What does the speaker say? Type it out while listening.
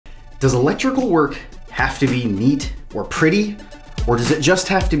Does electrical work have to be neat or pretty, or does it just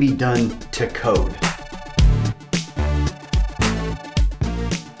have to be done to code?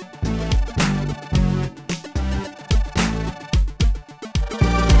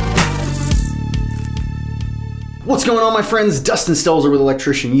 What's going on, my friends? Dustin Stelzer with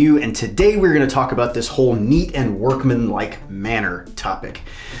Electrician U, and today we're going to talk about this whole neat and workman-like manner topic.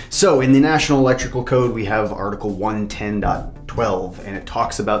 So in the National Electrical Code, we have Article 110.12, and it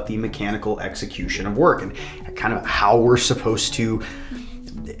talks about the mechanical execution of work and kind of how we're supposed to,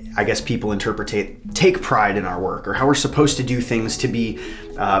 I guess people take pride in our work, or how we're supposed to do things to be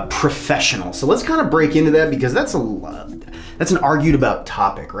professional. So let's kind of break into that, because that's an argued about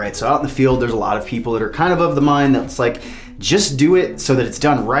topic, right? So out in the field, there's a lot of people that are kind of the mind that's like, just do it so that it's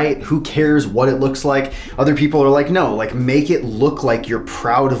done right. Who cares what it looks like? Other people are like, no, like make it look like you're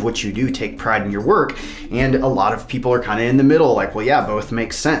proud of what you do, take pride in your work. And a lot of people are kind of in the middle, like, well, yeah, both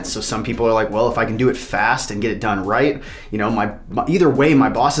make sense. So some people are like, well, if I can do it fast and get it done right, you know, either way, my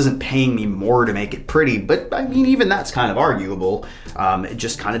boss isn't paying me more to make it pretty. But I mean, even that's kind of arguable. It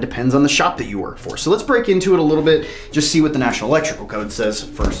just kind of depends on the shop that you work for. So let's break into it a little bit, just see what the National Electrical Code says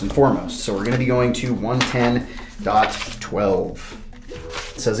first and foremost. So we're going to be going to 110.12.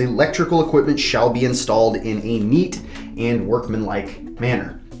 It says electrical equipment shall be installed in a neat and workmanlike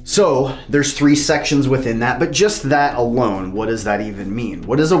manner. So there's 3 sections within that, but just that alone, what does that even mean?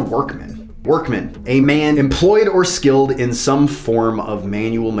 What is a workman? Workman, a man employed or skilled in some form of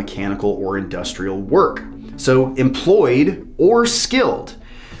manual, mechanical, or industrial work. So employed or skilled.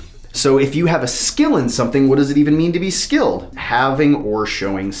 So if you have a skill in something, what does it even mean to be skilled? Having or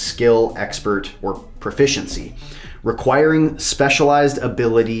showing skill, expert, or proficiency. Requiring specialized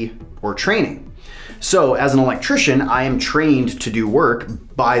ability or training. So as an electrician, I am trained to do work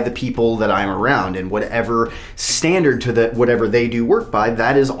by the people that I'm around, and whatever standard to whatever they do work by,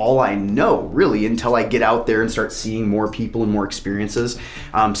 that is all I know really, until I get out there and start seeing more people and more experiences.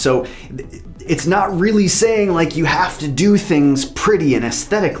 So it's not really saying like you have to do things pretty and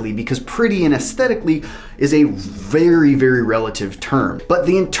aesthetically, because pretty and aesthetically is a very, very relative term. But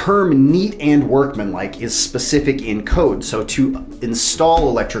the term neat and workmanlike is specific in code. So to install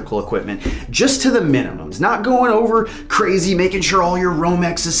electrical equipment, just to the minimums, not going over crazy, making sure all your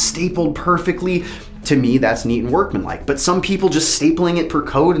Romex is stapled perfectly. To me, that's neat and workmanlike. But some people just stapling it per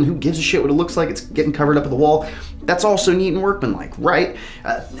code, and who gives a shit what it looks like, it's getting covered up at the wall. That's also neat and workmanlike, right?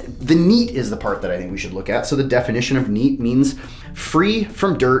 The neat is the part that I think we should look at. So the definition of neat means free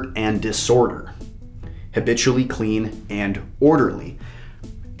from dirt and disorder, habitually clean and orderly.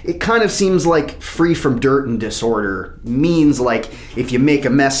 It kind of seems like free from dirt and disorder means like if you make a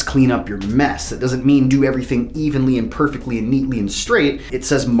mess, clean up your mess. It doesn't mean do everything evenly and perfectly and neatly and straight. It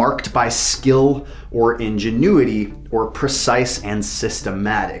says marked by skill or ingenuity or precise and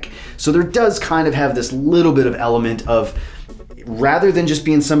systematic. So there does kind of have this little bit of element of, rather than just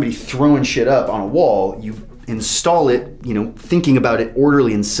being somebody throwing shit up on a wall, you install it, you know, thinking about it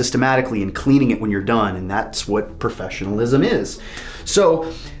orderly and systematically and cleaning it when you're done. And that's what professionalism is.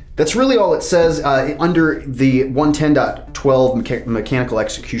 So that's really all it says. Under the 110.12 mechanical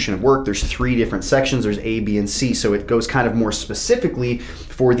execution of work, there's 3 different sections. There's A, B, and C. So it goes kind of more specifically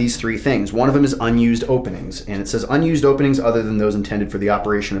for these 3 things. One of them is unused openings. And it says unused openings other than those intended for the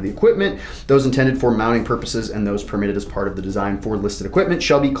operation of the equipment, those intended for mounting purposes, and those permitted as part of the design for listed equipment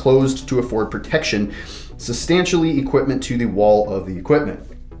shall be closed to afford protection substantially equipment to the wall of the equipment.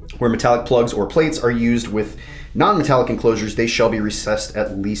 Where metallic plugs or plates are used with non-metallic enclosures, they shall be recessed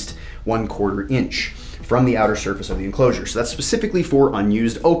at least 1/4 inch from the outer surface of the enclosure. So that's specifically for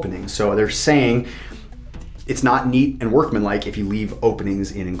unused openings. So they're saying it's not neat and workmanlike if you leave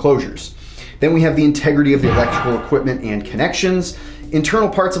openings in enclosures. Then we have the integrity of the electrical equipment and connections. Internal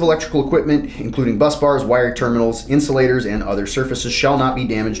parts of electrical equipment, including bus bars, wire terminals, insulators, and other surfaces, shall not be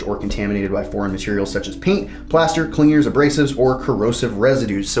damaged or contaminated by foreign materials such as paint, plaster, cleaners, abrasives, or corrosive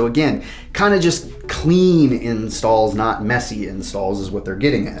residues. So again, kind of just clean installs, not messy installs, is what they're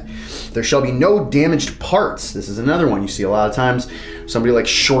getting at. There shall be no damaged parts. This is another one you see a lot of times. Somebody like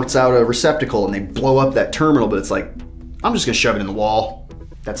shorts out a receptacle and they blow up that terminal, but it's like, I'm just gonna shove it in the wall.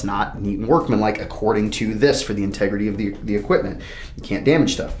 That's not neat and workmanlike according to this for the integrity of the equipment. You can't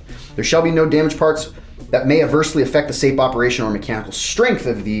damage stuff. There shall be no damaged parts that may adversely affect the safe operation or mechanical strength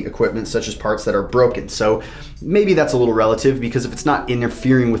of the equipment, such as parts that are broken. So maybe that's a little relative, because if it's not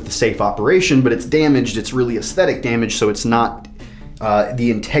interfering with the safe operation, but it's damaged, it's really aesthetic damage, so it's not the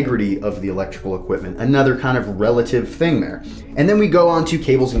integrity of the electrical equipment. Another kind of relative thing there. And then we go on to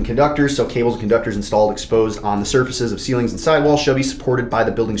cables and conductors. So cables and conductors installed exposed on the surfaces of ceilings and sidewalls shall be supported by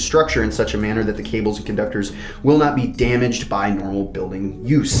the building structure in such a manner that the cables and conductors will not be damaged by normal building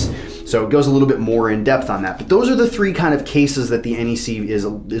use. So it goes a little bit more in depth on that. But those are the three kind of cases that the NEC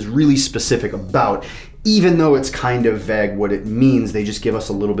is really specific about. Even though it's kind of vague what it means, they just give us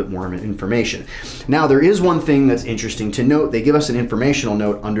a little bit more information. Now, there is one thing that's interesting to note. They give us an informational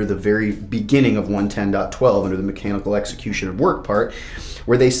note under the very beginning of 110.12, under the mechanical execution of work part,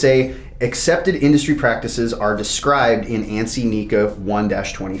 where they say, accepted industry practices are described in ANSI NECA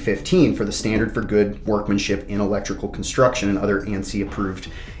 1-2015 for the standard for good workmanship in electrical construction and other ANSI approved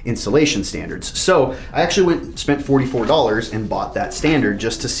installation standards. So I actually spent $44 and bought that standard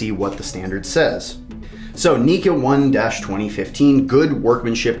just to see what the standard says. So NECA 1-2015, good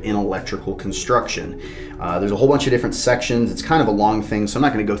workmanship in electrical construction. There's a whole bunch of different sections. It's kind of a long thing, so I'm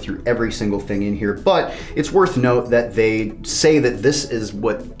not going to go through every single thing in here, but it's worth note that they say that this is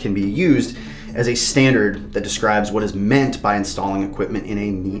what can be used as a standard that describes what is meant by installing equipment in a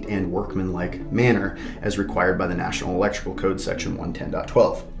neat and workmanlike manner as required by the National Electrical Code section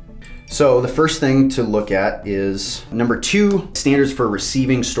 110.12. So the first thing to look at is number 2, standards for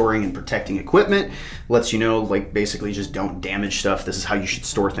receiving, storing, and protecting equipment. Lets you know, like, basically just don't damage stuff. This is how you should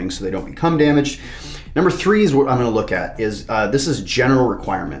store things so they don't become damaged. Number 3 is what I'm gonna look at is, this is general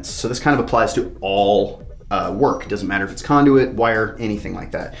requirements. So this kind of applies to all work. It doesn't matter if it's conduit, wire, anything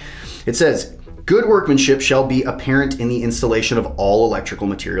like that. It says, good workmanship shall be apparent in the installation of all electrical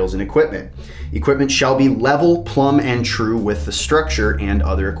materials and equipment. Equipment shall be level, plumb, and true with the structure and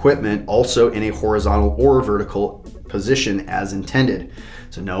other equipment, also in a horizontal or vertical position as intended.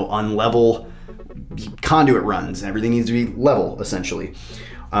 So no unlevel conduit runs. Everything needs to be level, essentially.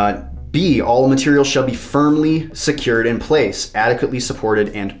 B, all materials shall be firmly secured in place, adequately supported,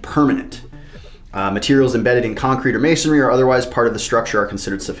 and permanent. Materials embedded in concrete or masonry or otherwise part of the structure are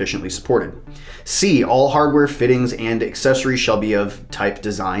considered sufficiently supported. C, all hardware, fittings, and accessories shall be of type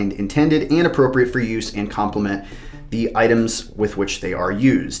designed, intended, and appropriate for use and complement the items with which they are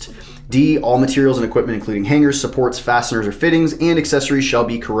used. D, all materials and equipment including hangers, supports, fasteners, or fittings, and accessories shall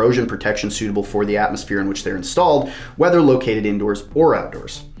be corrosion protection suitable for the atmosphere in which they're installed, whether located indoors or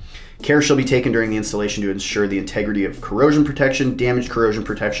outdoors. Care shall be taken during the installation to ensure the integrity of corrosion protection. Damaged corrosion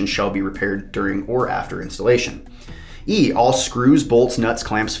protection shall be repaired during or after installation. E, all screws, bolts, nuts,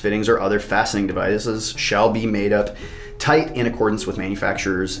 clamps, fittings, or other fastening devices shall be made up tight in accordance with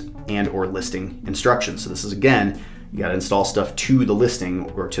manufacturer's and or listing instructions. So this is, again, you gotta install stuff to the listing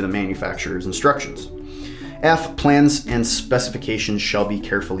or to the manufacturer's instructions. F, plans and specifications shall be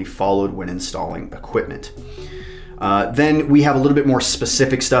carefully followed when installing equipment. Then we have a little bit more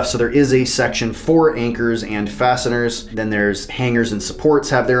specific stuff. So there is a section for anchors and fasteners. Then there's hangers and supports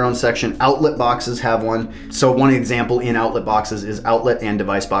have their own section. Outlet boxes have one. So one example in outlet boxes is outlet and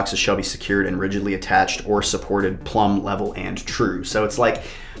device boxes shall be secured and rigidly attached or supported plumb, level, and true. So it's like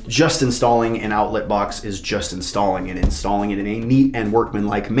just installing an outlet box is just installing it. Installing it in a neat and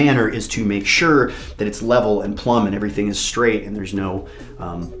workmanlike manner is to make sure that it's level and plumb and everything is straight and there's no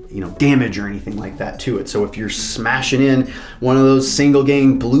damage or anything like that to it. So if you're smashing in one of those single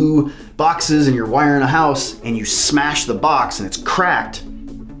gang blue boxes and you're wiring a house and you smash the box and it's cracked,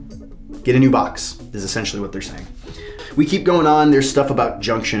 get a new box is essentially what they're saying. We keep going on. There's stuff about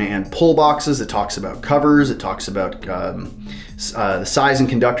junction and pull boxes. It talks about covers. It talks about the size and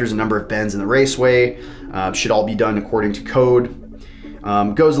conductors and number of bends in the raceway. Should all be done according to code.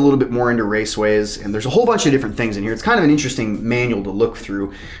 Goes a little bit more into raceways, and there's a whole bunch of different things in here. It's kind of an interesting manual to look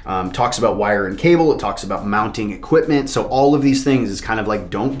through. Talks about wire and cable. It talks about mounting equipment. So all of these things is kind of like,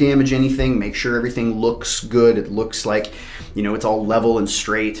 don't damage anything. Make sure everything looks good. It looks like, it's all level and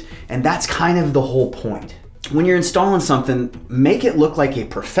straight. And that's kind of the whole point. When you're installing something, make it look like a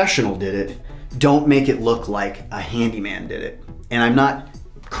professional did it. Don't make it look like a handyman did it. And I'm not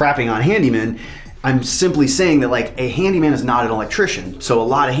crapping on handymen. I'm simply saying that, like, a handyman is not an electrician. So a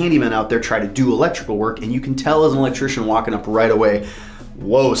lot of handymen out there try to do electrical work, and you can tell as an electrician walking up right away,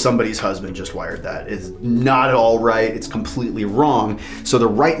 whoa, somebody's husband just wired that. It's not at all right. It's completely wrong. So the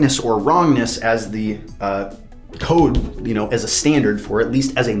rightness or wrongness as the code, as a standard for, at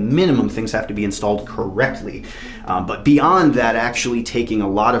least as a minimum, things have to be installed correctly. But beyond that, actually taking a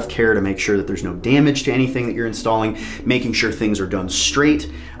lot of care to make sure that there's no damage to anything that you're installing, making sure things are done straight,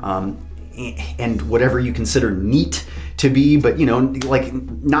 and whatever you consider neat to be, but like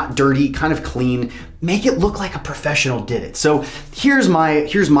not dirty, kind of clean. Make it look like a professional did it. So here's my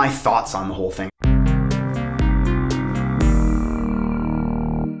thoughts on the whole thing.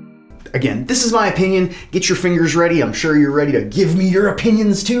 Again, this is my opinion. Get your fingers ready. I'm sure you're ready to give me your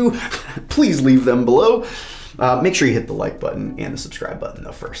opinions too. Please leave them below. Make sure you hit the like button and the subscribe button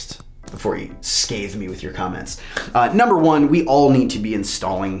though first, before you scathe me with your comments. Number one, we all need to be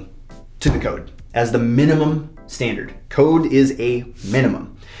installing to the code as the minimum standard. Code is a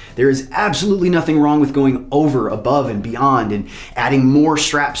minimum. There is absolutely nothing wrong with going over, above, and beyond and adding more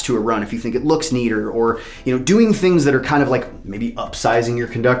straps to a run if you think it looks neater, or doing things that are kind of like maybe upsizing your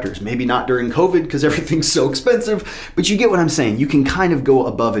conductors. Maybe not during COVID because everything's so expensive, but you get what I'm saying. You can kind of go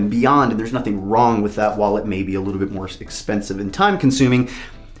above and beyond, and there's nothing wrong with that. While it may be a little bit more expensive and time consuming,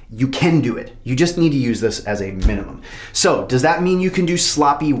 you can do it. You just need to use this as a minimum. So does that mean you can do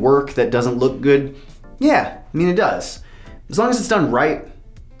sloppy work that doesn't look good? Yeah, I mean, it does. As long as it's done right,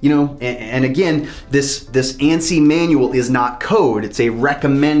 and again, this ANSI manual is not code. It's a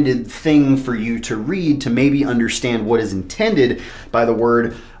recommended thing for you to read to maybe understand what is intended by the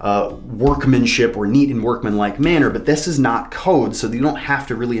word workmanship or neat and workmanlike manner, but this is not code, so you don't have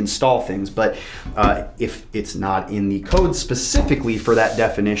to really install things. But if it's not in the code specifically for that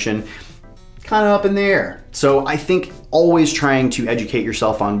definition, kind of up in the air. So I think always trying to educate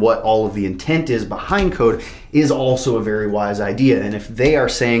yourself on what all of the intent is behind code is also a very wise idea. And if they are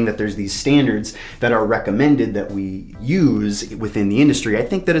saying that there's these standards that are recommended that we use within the industry, I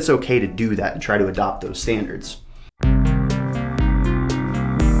think that it's okay to do that and try to adopt those standards.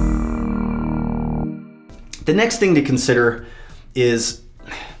 The next thing to consider is,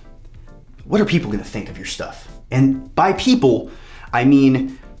 what are people going to think of your stuff? And by people, I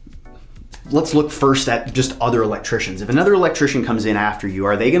mean, let's look first at just other electricians. If another electrician comes in after you,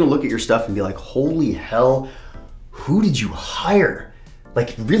 are they gonna look at your stuff and be like, holy hell, who did you hire?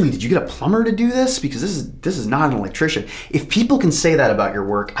 Like, really, did you get a plumber to do this? Because this is not an electrician. If people can say that about your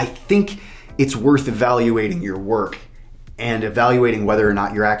work, I think it's worth evaluating your work and evaluating whether or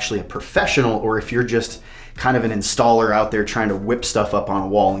not you're actually a professional or if you're just kind of an installer out there trying to whip stuff up on a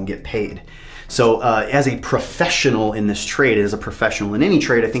wall and get paid. So as a professional in this trade, as a professional in any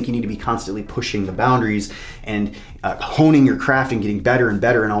trade, I think you need to be constantly pushing the boundaries and honing your craft and getting better and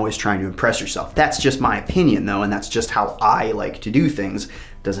better and always trying to impress yourself. That's just my opinion though, and that's just how I like to do things.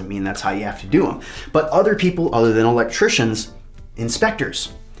 Doesn't mean that's how you have to do them. But other people other than electricians,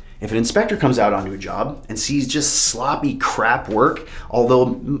 inspectors. If an inspector comes out onto a job and sees just sloppy crap work,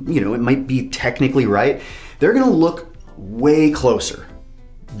 although it might be technically right, they're gonna look way closer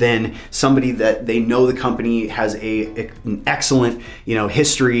than somebody that they know the company has an excellent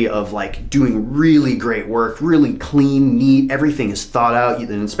history of like doing really great work, really clean, neat, everything is thought out.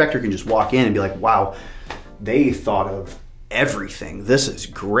 The inspector can just walk in and be like, wow, they thought of everything. This is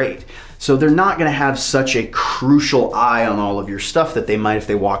great. So they're not going to have such a crucial eye on all of your stuff that they might if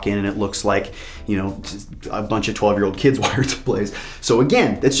they walk in and it looks like, a bunch of 12-year-old kids wired to place. So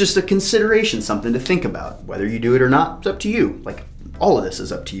again, that's just a consideration, something to think about. Whether you do it or not, it's up to you. Like, all of this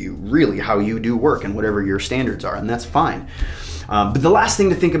is up to you, really, how you do work and whatever your standards are, and that's fine. But the last thing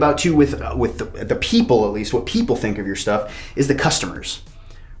to think about too with the people, at least what people think of your stuff, is the customers,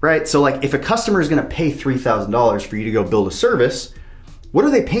 right? So like if a customer is gonna pay $3,000 for you to go build a service, what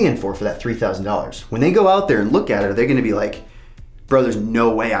are they paying for that $3,000? When they go out there and look at it, are they gonna be like, bro, there's no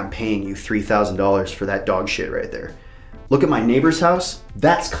way I'm paying you $3,000 for that dog shit right there. Look at my neighbor's house,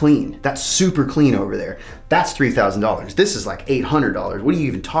 that's clean. That's super clean over there. That's $3,000. This is like $800. What are you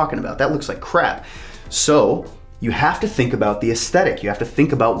even talking about? That looks like crap. So you have to think about the aesthetic. You have to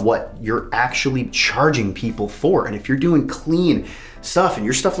think about what you're actually charging people for. And if you're doing clean stuff and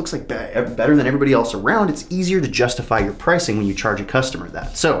your stuff looks like better than everybody else around, it's easier to justify your pricing when you charge a customer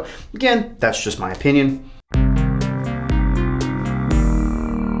that. So again, that's just my opinion.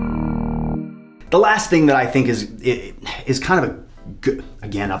 The last thing that I think is kind of a good,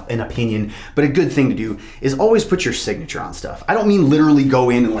 again, an opinion, but a good thing to do is always put your signature on stuff. I don't mean literally go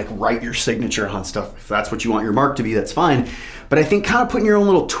in and like write your signature on stuff. If that's what you want your mark to be, that's fine. But I think kind of putting your own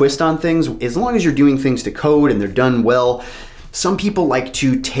little twist on things, as long as you're doing things to code and they're done well. Some people like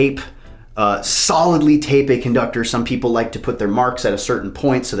to solidly tape a conductor. Some people like to put their marks at a certain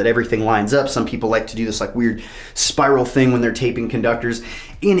point so that everything lines up. Some people like to do this like weird spiral thing when they're taping conductors.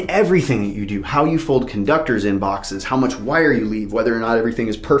 In everything that you do, how you fold conductors in boxes, how much wire you leave, whether or not everything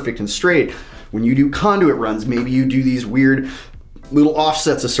is perfect and straight. When you do conduit runs, maybe you do these weird little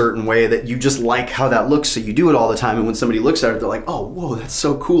offsets a certain way that you just like how that looks, so you do it all the time, and when somebody looks at it, they're like, oh, whoa, that's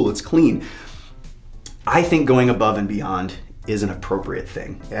so cool, it's clean. I think going above and beyond is an appropriate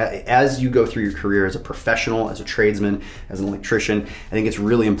thing. As you go through your career as a professional, as a tradesman, as an electrician, I think it's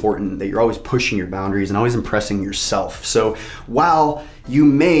really important that you're always pushing your boundaries and always impressing yourself. So while you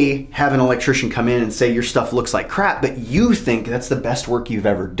may have an electrician come in and say your stuff looks like crap, but you think that's the best work you've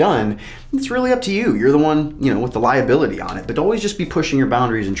ever done, it's really up to you. You're the one, with the liability on it, but always just be pushing your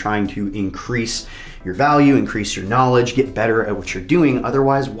boundaries and trying to increase your value, increase your knowledge, get better at what you're doing.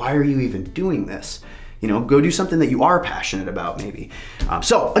 Otherwise, why are you even doing this? Go do something that you are passionate about maybe.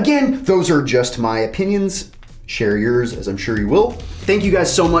 So again, those are just my opinions. share yours, as I'm sure you will. Thank you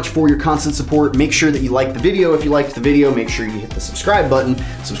guys so much for your constant support. Make sure that you like the video. If you liked the video, make sure you hit the subscribe button,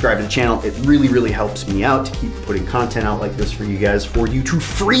 subscribe to the channel. It really, really helps me out to keep putting content out like this for you guys, for you to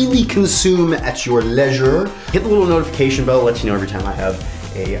freely consume at your leisure. Hit the little notification bell, let you know every time I have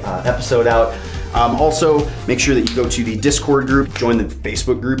a episode out. Also, make sure that you go to the Discord group, join the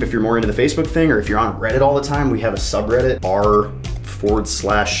Facebook group if you're more into the Facebook thing, or if you're on Reddit all the time, we have a subreddit,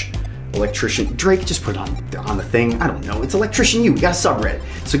 r/Electrician. Drake, just put it on the thing. I don't know, it's Electrician U, we got a subreddit.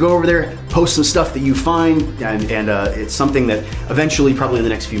 So go over there, post some stuff that you find, and it's something that eventually, probably in the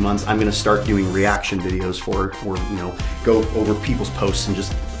next few months, I'm gonna start doing reaction videos for, or you know, go over people's posts and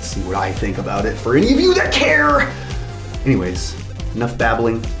just see what I think about it for any of you that care. Anyways, enough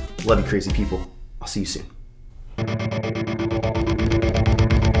babbling. Love you crazy people. I'll see you soon.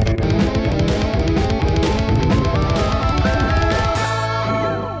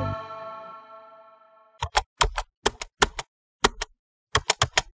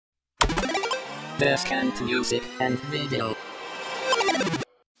 Best music and video.